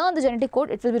 learn the genetic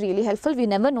code. It will be really helpful. We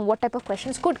never know what type of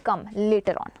questions could come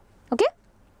later on. Okay?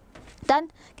 Done?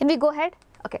 Can we go ahead?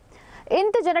 Okay. In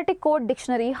the genetic code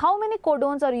dictionary, how many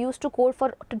codons are used to code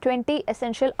for 20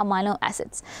 essential amino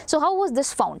acids? So, how was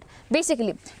this found?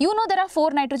 Basically, you know there are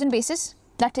 4 nitrogen bases,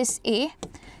 that is A,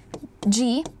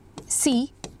 G,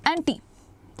 C and T.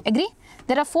 Agree?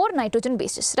 There are 4 nitrogen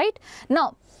bases, right?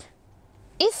 Now,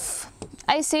 if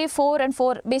I say 4 and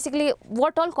 4, basically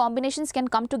what all combinations can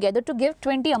come together to give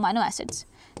 20 amino acids?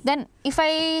 Then if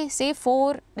I say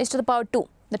 4 raised to the power 2,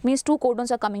 that means 2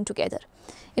 codons are coming together.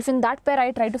 If in that pair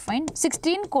I try to find,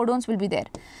 16 codons will be there.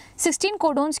 16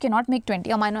 codons cannot make 20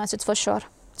 amino acids for sure.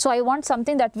 So, I want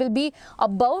something that will be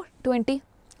above 20.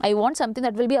 I want something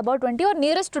that will be about 20 or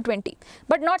nearest to 20,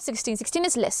 but not 16. 16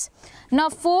 is less. Now,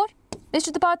 4 raised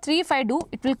to the power 3, if I do,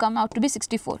 it will come out to be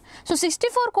 64. So,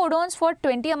 64 codons for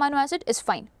 20 amino acid is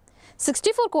fine.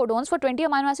 64 codons for 20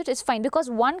 amino acids is fine, because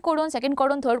one codon, second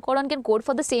codon, third codon can code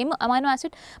for the same amino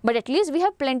acid, but at least we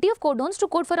have plenty of codons to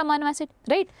code for amino acid,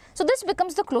 right? So this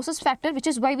becomes the closest factor, which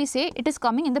is why we say it is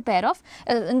coming in the pair of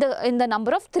in the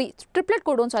number of 3. Triplet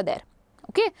codons are there.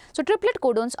 Okay, so triplet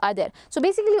codons are there. So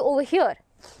basically over here,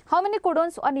 how many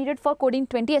codons are needed for coding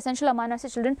 20 essential amino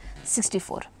acids, children?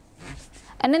 64.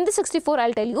 And in the 64,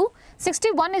 I'll tell you,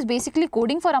 61 is basically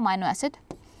coding for amino acid,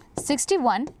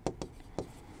 61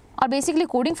 are basically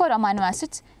coding for amino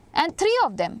acids, and 3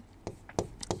 of them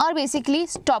are basically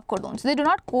stop codons. They do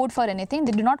not code for anything,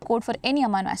 they do not code for any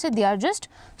amino acid, they are just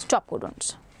stop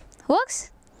codons. Works?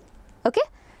 Okay,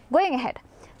 going ahead.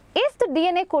 If the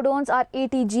DNA codons are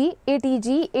ATG,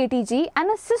 ATG, ATG and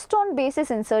a cystone base is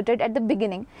inserted at the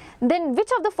beginning, then which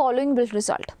of the following will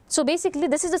result? So basically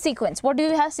this is the sequence. What do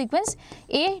you have sequence?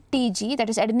 ATG, that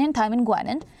is adenine, thymine,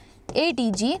 guanine,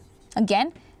 ATG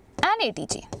again and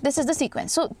ATG. This is the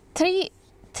sequence. So 3,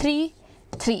 3,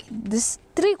 3. This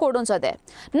 3 codons are there.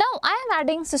 Now I am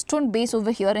adding cystone base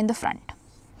over here in the front.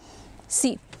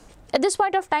 See, at this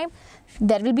point of time,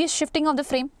 there will be a shifting of the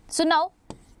frame. So now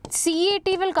CAT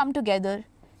will come together,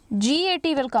 GAT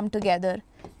will come together,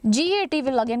 GAT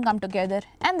will again come together,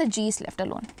 and the G is left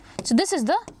alone. So this is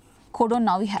the codon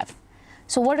now we have.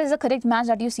 So what is the correct match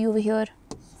that you see over here?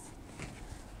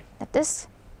 That is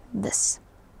this.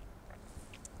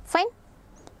 Fine?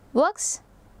 Works?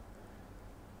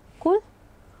 Cool?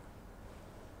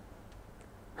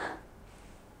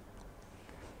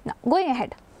 Now going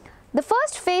ahead. The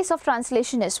first phase of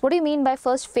translation is, what do you mean by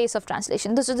first phase of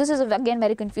translation? This is again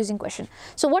very confusing question.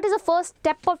 So what is the first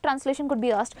step of translation could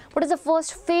be asked? What is the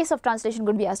first phase of translation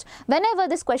could be asked? Whenever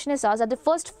this question is asked at the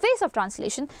first phase of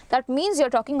translation, that means you're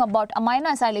talking about amino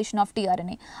acylation of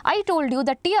tRNA. I told you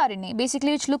that tRNA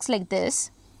basically, which looks like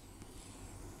this.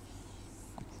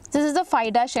 This is the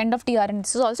 5' end of tRNA.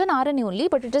 This is also an RNA only,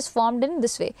 but it is formed in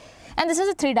this way. And this is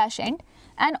a 3' end.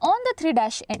 And on the 3'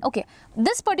 end, okay,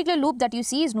 this particular loop that you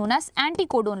see is known as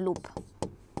anticodon loop.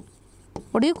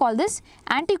 What do you call this?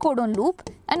 Anticodon loop.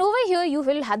 And over here you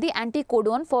will have the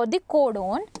anticodon for the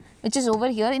codon, which is over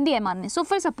here in the mRNA. So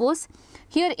for suppose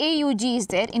here AUG is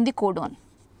there in the codon.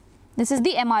 This is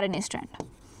the mRNA strand.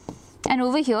 And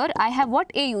over here I have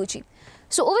what? AUG.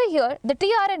 So over here the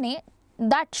tRNA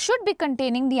that should be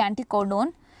containing the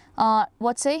anticodon,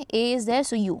 what say A is there,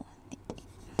 so U.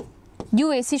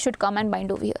 UAC should come and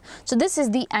bind over here. So this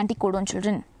is the anticodon,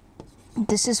 children.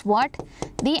 This is what?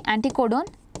 The anticodon,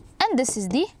 and this is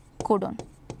the codon.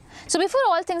 So before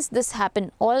all things this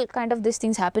happen, all kind of these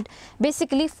things happen,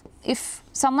 basically if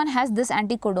someone has this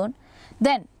anticodon,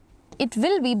 then it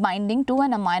will be binding to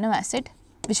an amino acid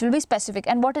which will be specific.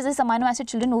 And what is this amino acid,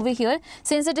 children? Over here,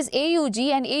 since it is AUG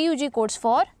and AUG codes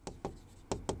for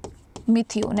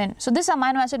methionine. So this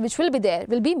amino acid which will be there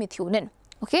will be methionine.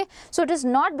 Okay, so it is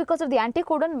not because of the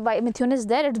anticodon why methionine is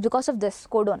there, it is because of this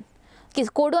codon. Okay,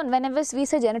 codon, whenever we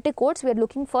say genetic codes, we are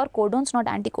looking for codons, not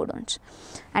anticodons.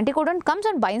 Anticodon comes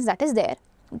and binds, that is there.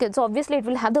 Okay, so obviously it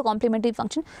will have the complementary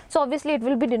function. So obviously it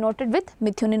will be denoted with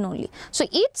methionine only. So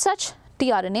each such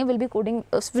tRNA will be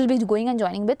going and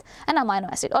joining with an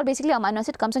amino acid, or basically amino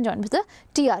acid comes and joins with the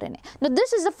tRNA. Now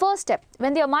this is the first step.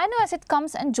 When the amino acid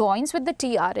comes and joins with the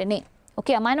tRNA,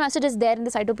 okay, amino acid is there in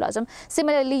the cytoplasm.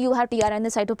 Similarly, you have tRNA in the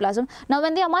cytoplasm. Now,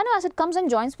 when the amino acid comes and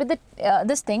joins with the,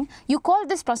 this thing, you call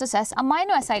this process as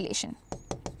amino acylation.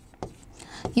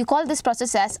 You call this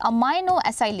process as amino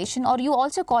acylation, or you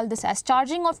also call this as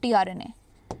charging of tRNA.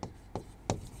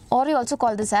 Or you also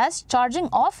call this as charging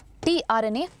of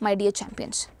tRNA, my dear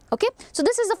champions. Okay, so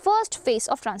this is the first phase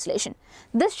of translation.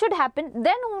 This should happen,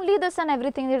 then only this and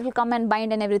everything, it will come and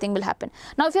bind and everything will happen.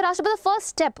 Now if you are asked about the first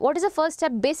step, what is the first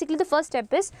step? Basically the first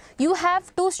step is you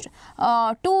have two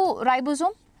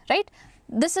ribosome, right?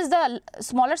 This is the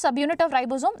smaller subunit of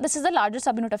ribosome, this is the larger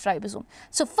subunit of ribosome.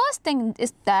 So first thing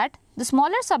is that the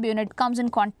smaller subunit comes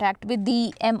in contact with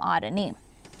the mRNA.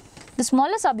 The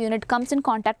smaller subunit comes in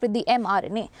contact with the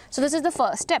mRNA. So this is the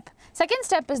first step. Second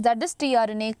step is that this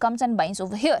tRNA comes and binds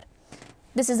over here.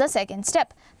 This is the second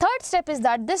step. Third step is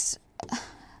that this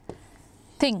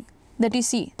thing that you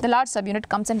see, the large subunit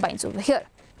comes and binds over here.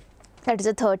 That is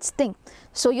the third thing.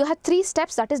 So you have 3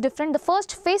 steps, that is different. The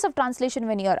first phase of translation,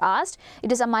 when you are asked,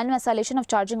 it is amino acylation of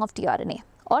charging of tRNA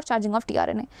or charging of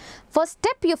tRNA. First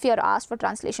step, if you are asked for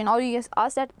translation, or you are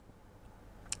asked that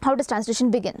how does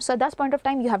translation begin? So at that point of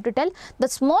time you have to tell the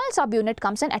small subunit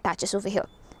comes and attaches over here.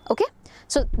 Okay,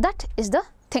 so that is the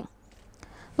thing.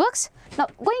 Works? Now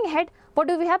going ahead, what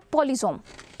do we have? Polysome.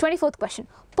 24th question.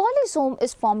 Polysome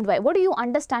is formed by, what do you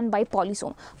understand by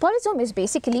polysome? Polysome is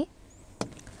basically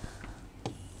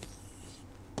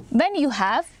when you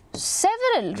have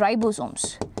several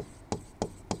ribosomes,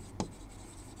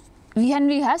 when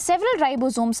we have several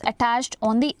ribosomes attached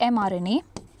on the mRNA,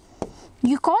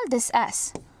 you call this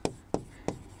as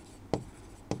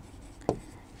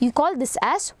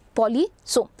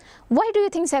polysome. Why do you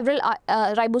think several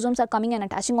ribosomes are coming and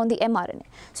attaching on the mRNA?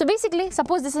 So basically,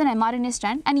 suppose this is an mRNA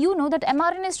strand and you know that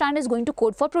mRNA strand is going to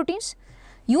code for proteins.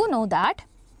 You know that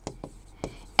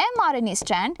mRNA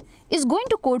strand is going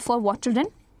to code for what, children?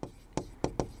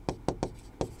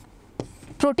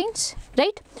 Proteins,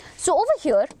 right? So over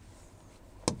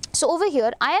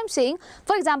here I am saying,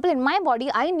 for example, in my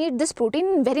body I need this protein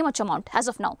in very much amount as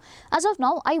of now. As of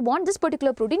now I want this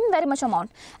particular protein in very much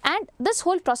amount, and this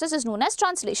whole process is known as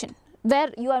translation,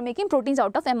 where you are making proteins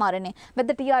out of mRNA, where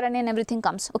the tRNA and everything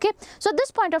comes, okay? So at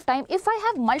this point of time, if I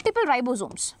have multiple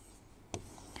ribosomes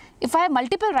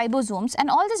and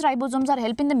all these ribosomes are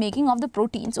helping the making of the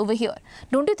proteins over here,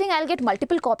 don't you think I'll get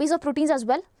multiple copies of proteins as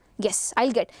well? Yes,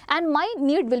 I'll get, and my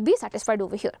need will be satisfied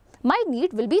over here.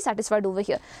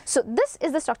 So this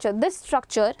is the structure,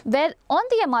 where on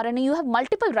the mRNA you have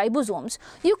multiple ribosomes,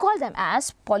 you call them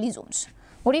as polysomes.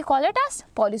 What do you call it as?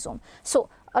 Polysome. So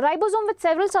a ribosome with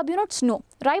several subunits? No.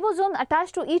 Ribosomes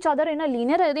attached to each other in a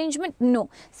linear arrangement? No.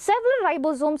 Several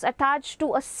ribosomes attached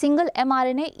to a single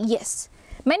mRNA? Yes.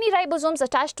 Many ribosomes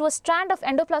attached to a strand of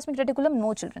endoplasmic reticulum?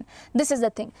 No, children. This is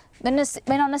the thing. When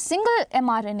on a single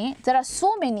mRNA, there are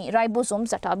so many ribosomes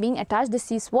that are being attached.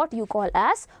 This is what you call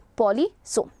as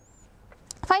polysome.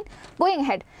 Fine. Going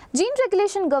ahead. Gene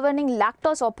regulation governing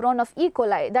lactose operon of E.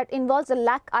 coli that involves the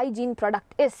LAC-I gene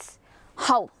product is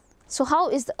how? So how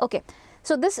is the, okay.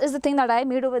 So this is the thing that I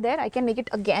made over there. I can make it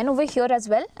again over here as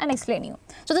well and explain you.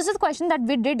 So this is the question that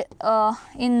we did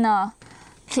in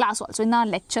class also, in our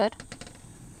lecture.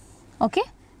 Okay,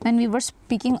 when we were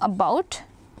speaking about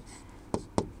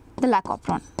the LAC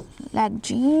operon, LAC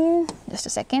gene, just a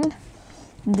second,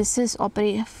 this is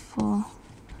operator for,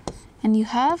 and you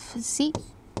have C,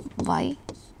 Y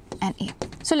and A.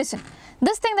 So listen,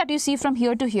 this thing that you see from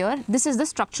here to here, this is the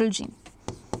structural gene.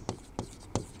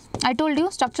 I told you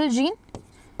structural gene,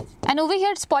 and over here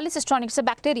it's polycistronic, it's a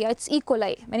bacteria, it's E.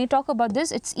 coli. When you talk about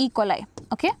this, it's E. coli,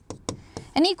 okay.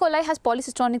 And E. coli has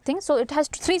polycistronic things, so it has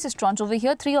 3 cistrons over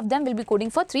here. 3 of them will be coding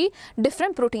for 3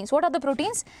 different proteins. What are the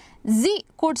proteins? Z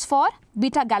codes for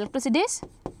beta galactosidase,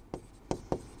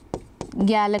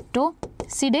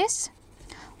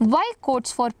 Y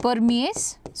codes for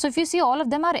permease. So if you see, all of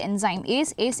them are enzyme.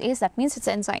 ACE, that means it's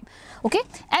enzyme. Okay,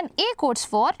 and A codes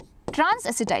for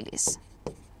transacetylase.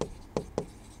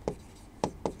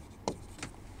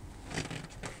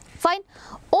 Fine.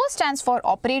 O stands for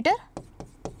operator.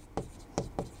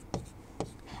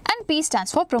 P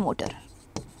stands for promoter.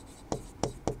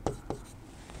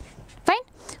 Fine.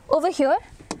 Over here,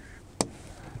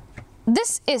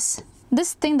 this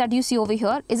thing that you see over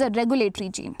here is a regulatory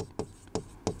gene.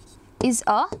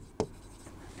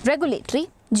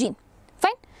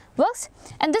 Fine. Works.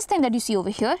 And this thing that you see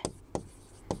over here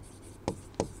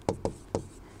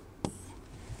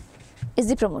is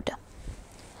the promoter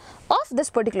of this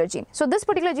particular gene. So this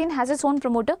particular gene has its own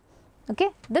promoter. Okay,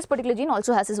 this particular gene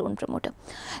also has its own promoter.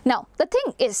 Now the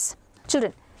thing is,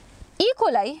 children, E.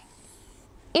 coli,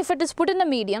 if it is put in a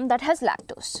medium that has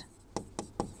lactose,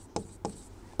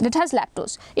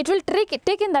 it will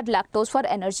take in that lactose for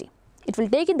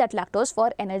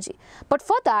energy. But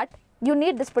for that, you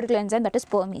need this particular enzyme, that is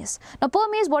permease. Now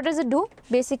permease, what does it do?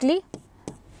 Basically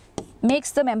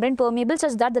makes the membrane permeable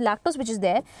such that the lactose which is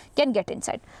there can get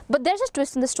inside. But there's a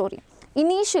twist in the story.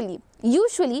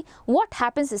 Usually what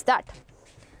happens is that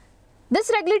this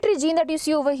regulatory gene that you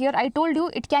see over here, I told you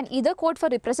it can either code for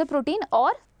repressor protein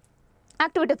or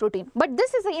activator protein. But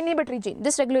this is the inhibitory gene.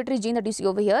 This regulatory gene that you see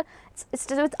over here, it's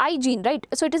with I gene, right?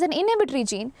 So it is an inhibitory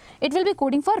gene. It will be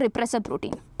coding for repressor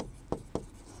protein.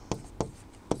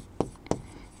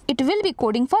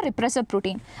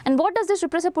 And what does this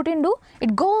repressor protein do?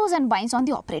 It goes and binds on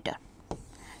the operator.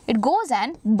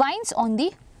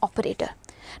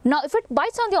 Now if it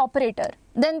binds on the operator,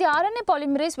 then the RNA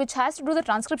polymerase, which has to do the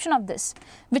transcription of this,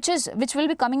 which will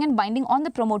be coming and binding on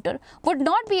the promoter, would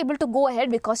not be able to go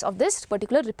ahead because of this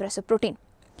particular repressor protein.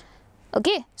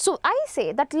 Okay, so I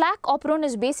say that LAC operon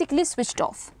is basically switched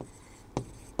off.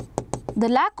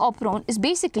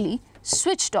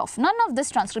 None of this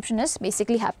transcription is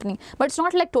basically happening, but it's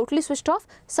not like totally switched off.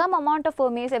 Some amount of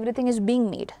permease, everything is being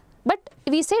made, but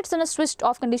we say it's in a switched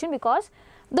off condition because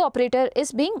the operator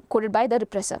is being coded by the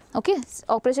repressor. Okay,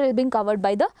 operator is being covered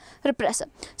by the repressor.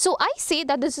 So I say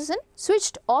that this is in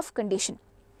switched off condition.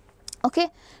 Okay,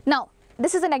 now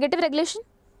this is a negative regulation.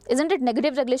 Isn't it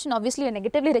negative regulation? Obviously, you're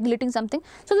negatively regulating something.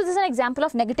 So this is an example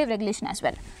of negative regulation as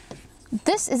well.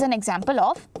 This is an example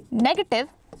of negative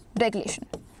regulation.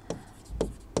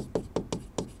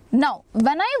 Now,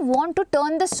 when I want to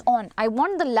turn this on, I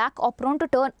want the lac operon to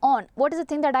turn on. What is the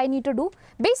thing that I need to do?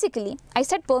 Basically, I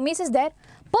said permease is there.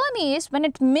 Permease, when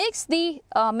it makes the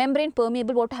membrane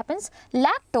permeable, what happens?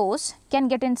 Lactose can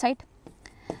get inside.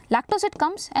 Lactose, it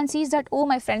comes and sees that, oh,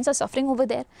 my friends are suffering over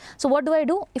there. So what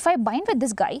do? If I bind with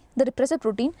this guy, the repressor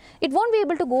protein, it won't be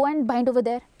able to go and bind over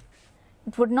there.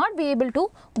 It would not be able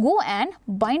to go and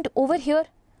bind over here.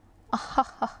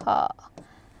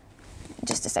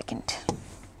 Just a second.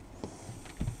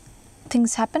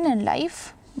 Things happen in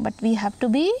life, but we have to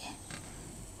be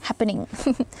happening.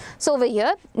 So over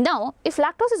here, now if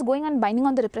lactose is going and binding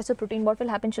on the repressor protein, what will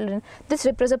happen, children? This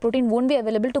repressor protein won't be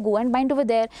available to go and bind over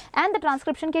there, and the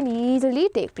transcription can easily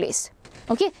take place.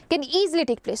 Okay, can easily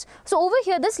take place. So over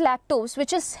here, this lactose,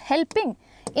 which is helping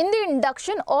in the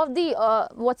induction of the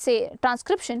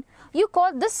transcription, you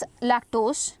call this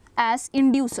lactose as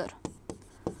inducer.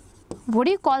 What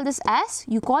do you call this as?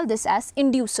 You call this as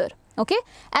inducer. Okay,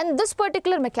 and this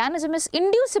particular mechanism is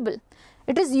inducible.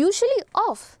 It is usually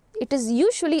off. It is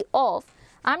usually off.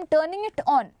 I'm turning it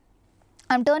on.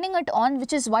 I'm turning it on,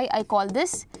 which is why I call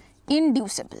this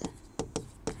inducible.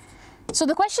 So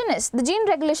the question is, the gene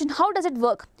regulation, how does it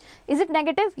work? Is it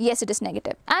negative? Yes, it is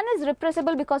negative. And is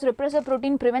repressible because repressor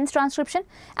protein prevents transcription.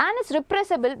 And is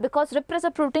repressible because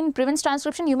repressor protein prevents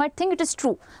transcription. You might think it is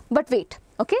true, but wait.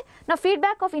 Okay. Now,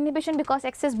 feedback of inhibition because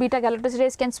excess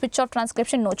beta-galactosidase can switch off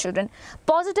transcription. No, children.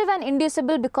 Positive and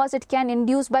inducible because it can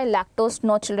induce by lactose.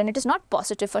 No, children. It is not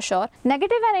positive for sure.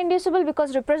 Negative and inducible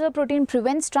because repressor protein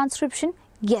prevents transcription.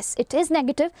 Yes, it is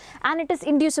negative and it is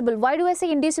inducible. Why do I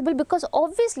say inducible? Because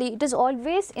obviously it is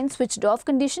always in switched off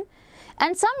condition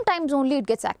and sometimes only it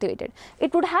gets activated.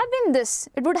 It would have been this.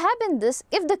 It would have been this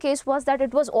if the case was that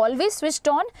it was always switched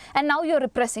on and now you're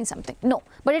repressing something. No,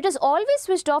 but it is always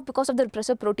switched off because of the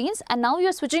repressor proteins and now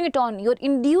you're switching it on. You're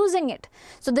inducing it.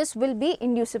 So this will be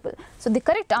inducible. So the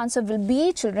correct answer will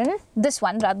be, children, this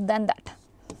one rather than that.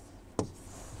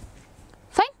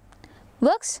 Fine?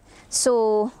 Works?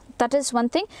 So that is one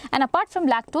thing, and apart from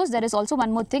lactose, there is also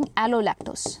one more thing,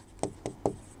 allolactose.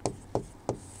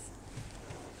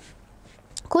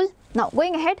 Cool. Now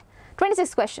going ahead,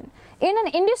 26th question. In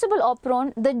an inducible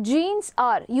operon, the genes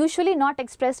are usually not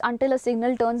expressed until a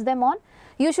signal turns them on,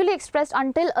 usually expressed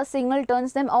until a signal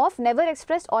turns them off, never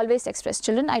expressed, always expressed.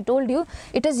 Children, I told you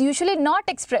it is usually not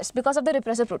expressed because of the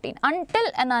repressor protein until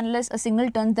and unless a signal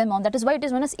turns them on. That is why it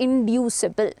is known as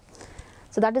inducible.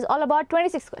 So that is all about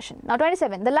 26th question. Now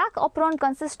 27. The lac operon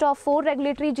consists of 4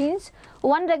 regulatory genes,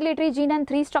 1 regulatory gene and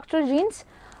 3 structural genes,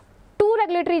 2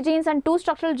 regulatory genes and 2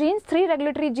 structural genes, 3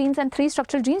 regulatory genes and 3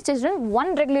 structural genes. Children,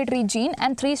 1 regulatory gene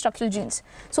and 3 structural genes.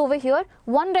 So over here,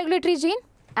 1 regulatory gene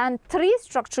and 3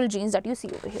 structural genes that you see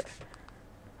over here.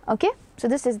 Okay, so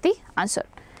this is the answer.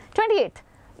 28th.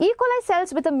 E. coli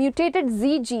cells with a mutated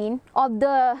Z gene of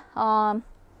the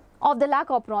lac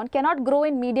operon cannot grow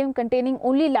in medium containing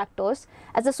only lactose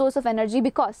as a source of energy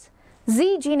because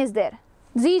Z gene is there.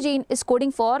 Z gene is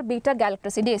coding for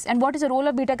beta-galactosidase. And what is the role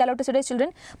of beta-galactosidase,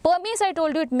 children? Permease, I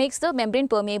told you, it makes the membrane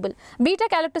permeable.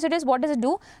 Beta-galactosidase, what does it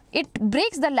do? It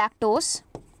breaks the lactose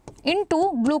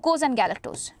into glucose and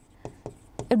galactose.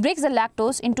 It breaks the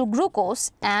lactose into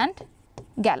glucose and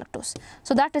galactose.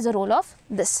 So that is the role of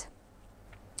this.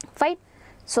 Fine.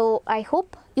 So I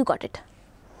hope you got it.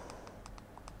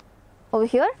 Over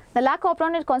here, the lac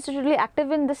operon is constitutively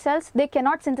active in the cells. They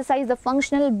cannot synthesize the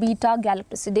functional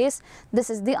beta-galactosidase. This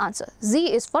is the answer.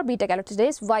 Z is for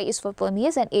beta-galactosidase, Y is for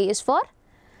permease, and A is for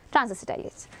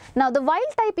transacetylase. Now, the wild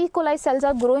type E. coli cells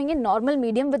are growing in normal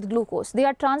medium with glucose. They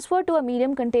are transferred to a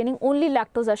medium containing only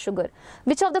lactose or sugar.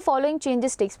 Which of the following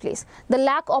changes takes place? The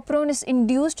lac operon is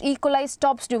induced, E. coli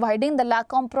stops dividing, the lac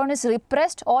operon is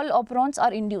repressed, all operons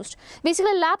are induced.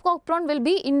 Basically, lac operon will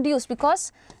be induced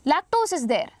because lactose is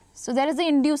there. So there is the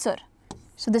inducer.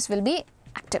 So this will be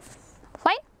active.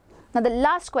 Fine. Now the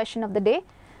last question of the day.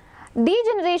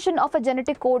 Degeneration of a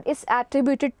genetic code is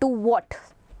attributed to what?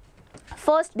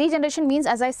 First, degeneration means,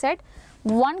 as I said,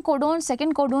 one codon,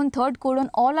 second codon, third codon,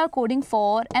 all are coding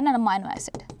for an amino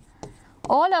acid.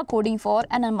 All are coding for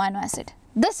an amino acid.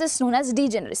 This is known as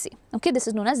degeneracy. Okay, this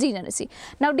is known as degeneracy.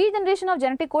 Now, degeneration of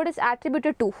genetic code is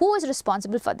attributed to who is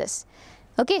responsible for this?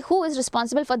 Okay, who is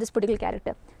responsible for this particular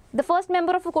character? The first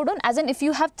member of a codon, as in if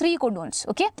you have 3 codons,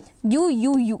 okay,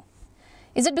 U.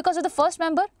 Is it because of the first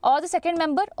member or the second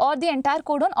member or the entire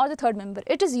codon or the third member?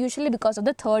 It is usually because of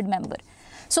the third member.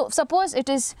 So, suppose it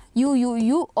is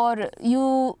UUU or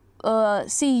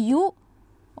UCU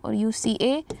or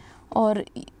UCA or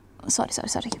sorry,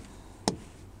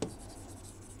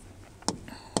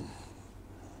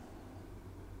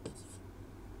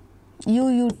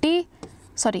 UUT,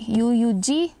 sorry,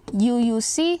 UUG,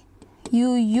 UUC,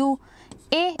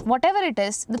 UUA, whatever it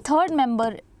is, the third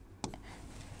member,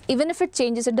 even if it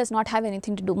changes, it does not have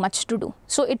anything to do, much to do.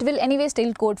 So it will anyway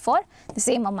still code for the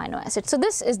same amino acid. So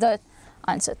this is the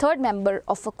answer. Third member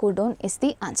of a codon is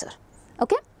the answer.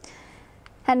 Okay.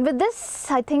 And with this,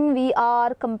 I think we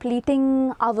are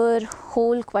completing our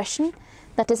whole question.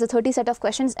 That is the 30 set of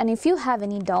questions. And if you have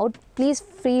any doubt, please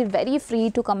feel very free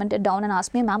to comment it down and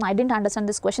ask me, ma'am, I didn't understand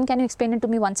this question. Can you explain it to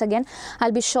me once again?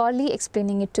 I'll be surely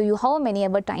explaining it to you how many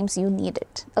ever times you need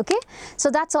it. Okay.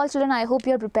 So that's all, children. I hope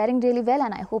you're preparing really well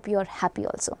and I hope you're happy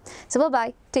also. So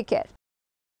bye-bye. Take care.